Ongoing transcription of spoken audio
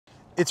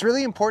It's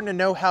really important to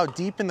know how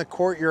deep in the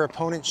court your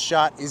opponent's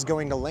shot is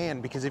going to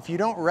land, because if you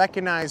don't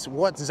recognize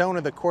what zone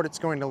of the court it's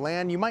going to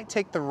land, you might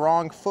take the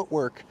wrong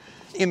footwork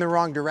in the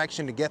wrong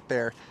direction to get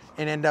there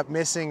and end up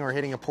missing or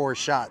hitting a poor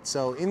shot.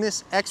 So in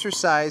this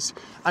exercise,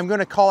 I'm going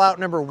to call out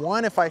number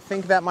one if I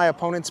think that my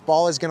opponent's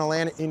ball is going to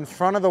land in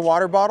front of the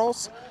water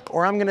bottles,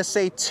 or I'm going to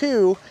say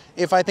two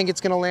if I think it's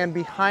going to land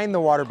behind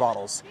the water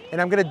bottles. And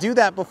I'm going to do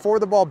that before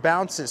the ball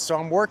bounces. So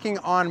I'm working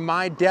on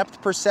my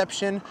depth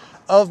perception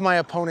of my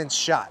opponent's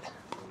shot.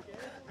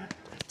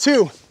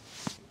 2,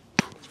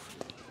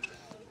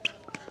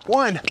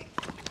 1,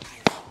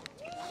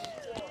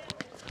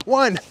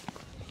 1.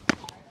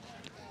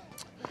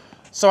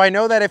 So I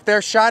know that if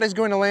their shot is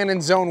going to land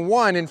in zone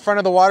 1 in front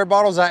of the water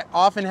bottles, I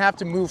often have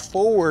to move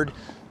forward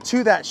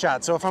to that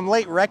shot. So if I'm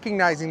late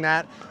recognizing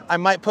that, I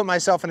might put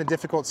myself in a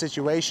difficult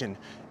situation.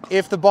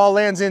 If the ball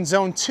lands in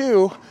zone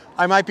 2,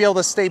 I might be able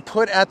to stay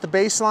put at the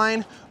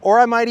baseline, or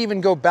I might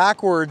even go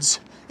backwards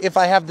if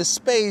I have the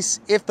space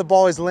if the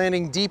ball is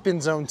landing deep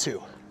in zone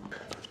 2.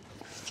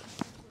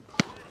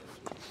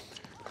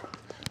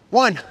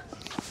 1,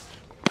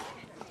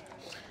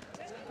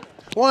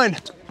 1,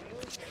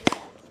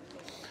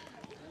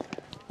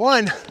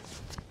 1,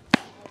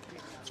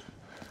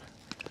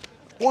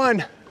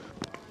 1,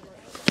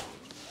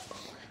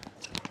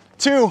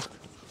 2,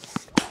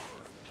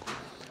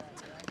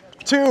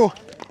 2,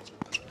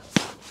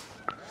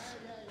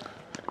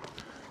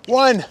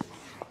 1.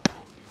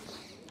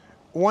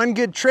 One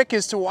good trick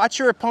is to watch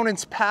your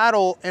opponent's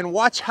paddle and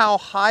watch how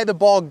high the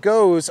ball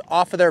goes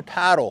off of their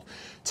paddle.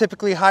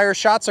 Typically higher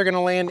shots are going to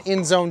land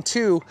in zone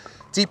 2,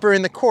 deeper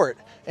in the court.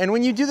 And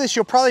when you do this,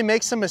 you'll probably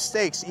make some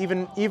mistakes.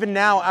 Even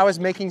now, I was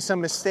making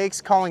some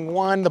mistakes calling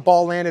 1, the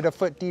ball landed a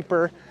foot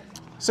deeper.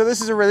 So this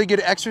is a really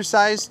good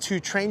exercise to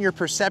train your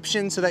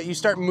perception so that you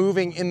start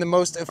moving in the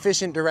most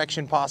efficient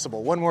direction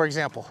possible. One more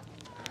example.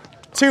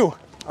 2,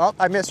 oh,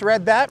 I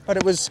misread that, but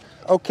it was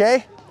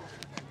okay.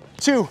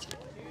 2,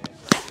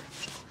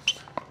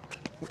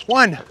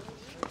 1,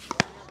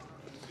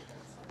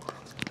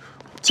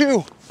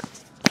 2,